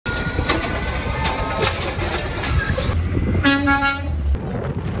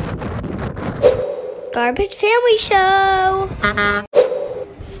Garbage Family Show.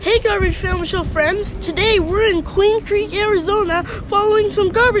 Hey Garbage Family Show friends, today we're in Queen Creek, Arizona following some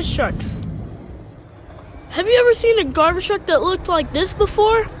garbage trucks. Have you ever seen a garbage truck that looked like this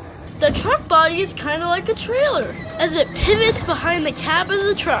before? The truck body is kind of like a trailer as it pivots behind the cab of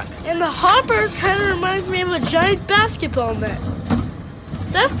the truck, and the hopper kind of reminds me of a giant basketball net.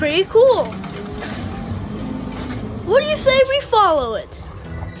 That's pretty cool. What do you say we follow it?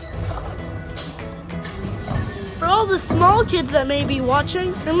 For all the small kids that may be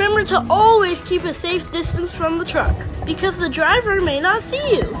watching, remember to always keep a safe distance from the truck because the driver may not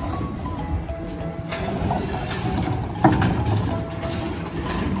see you.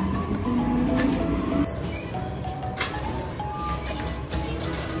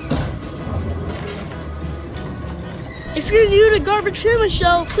 If you're new to Garbage Family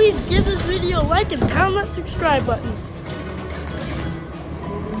Show, please give this video a like and pound that subscribe button.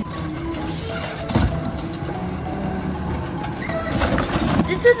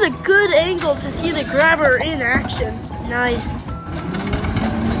 This is a good angle to see the grabber in action. Nice.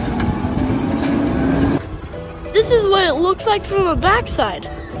 This is what it looks like from the backside.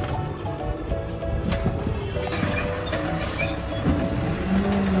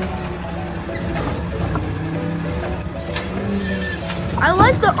 I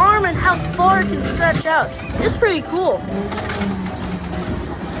like the arm and how far it can stretch out. It's pretty cool.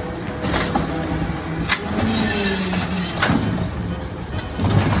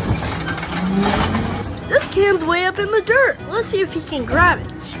 This can's way up in the dirt. Let's see if he can grab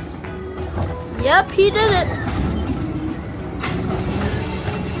it. Yep, he did it.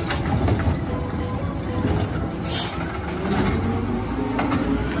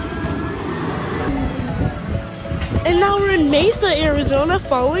 And now we're in Mesa, Arizona,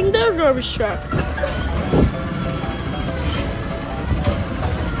 following their garbage truck.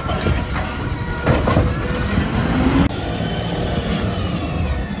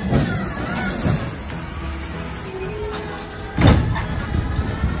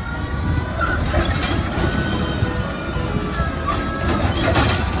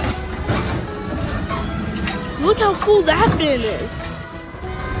 Look how cool that bin is.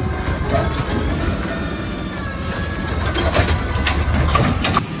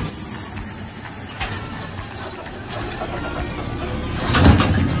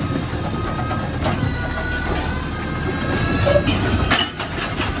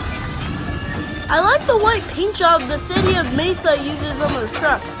 I like the white paint job the city of Mesa uses on their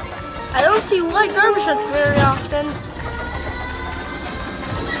trucks. I don't see white garbage trucks very often.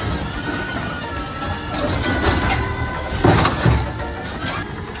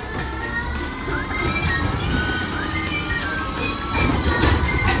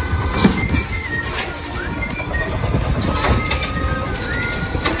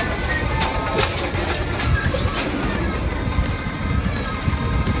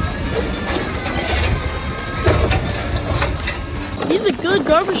 He's a good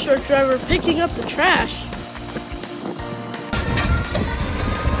garbage truck driver picking up the trash.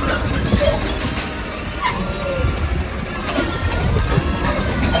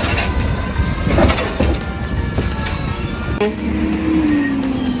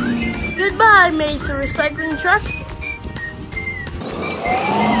 Goodbye, Mesa recycling truck.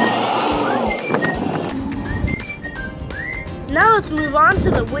 Now let's move on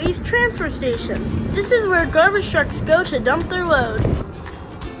to the waste transfer station. This is where garbage trucks go to dump their load.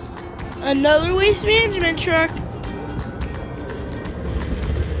 Another waste management truck.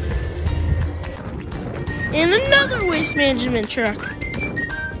 And another waste management truck.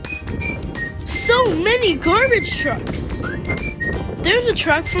 So many garbage trucks. There's a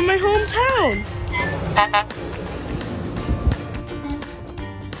truck from my hometown.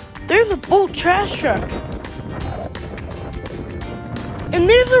 There's a bulk trash truck. And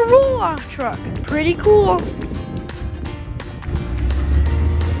there's a roll-off truck. Pretty cool.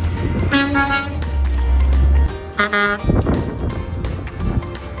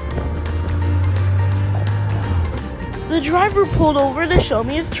 The driver pulled over to show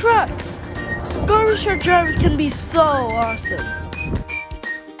me his truck. Garbage truck drivers can be so awesome.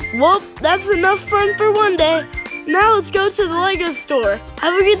 Well, that's enough fun for one day. Now let's go to the Lego store.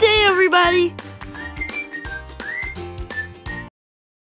 Have a good day, everybody.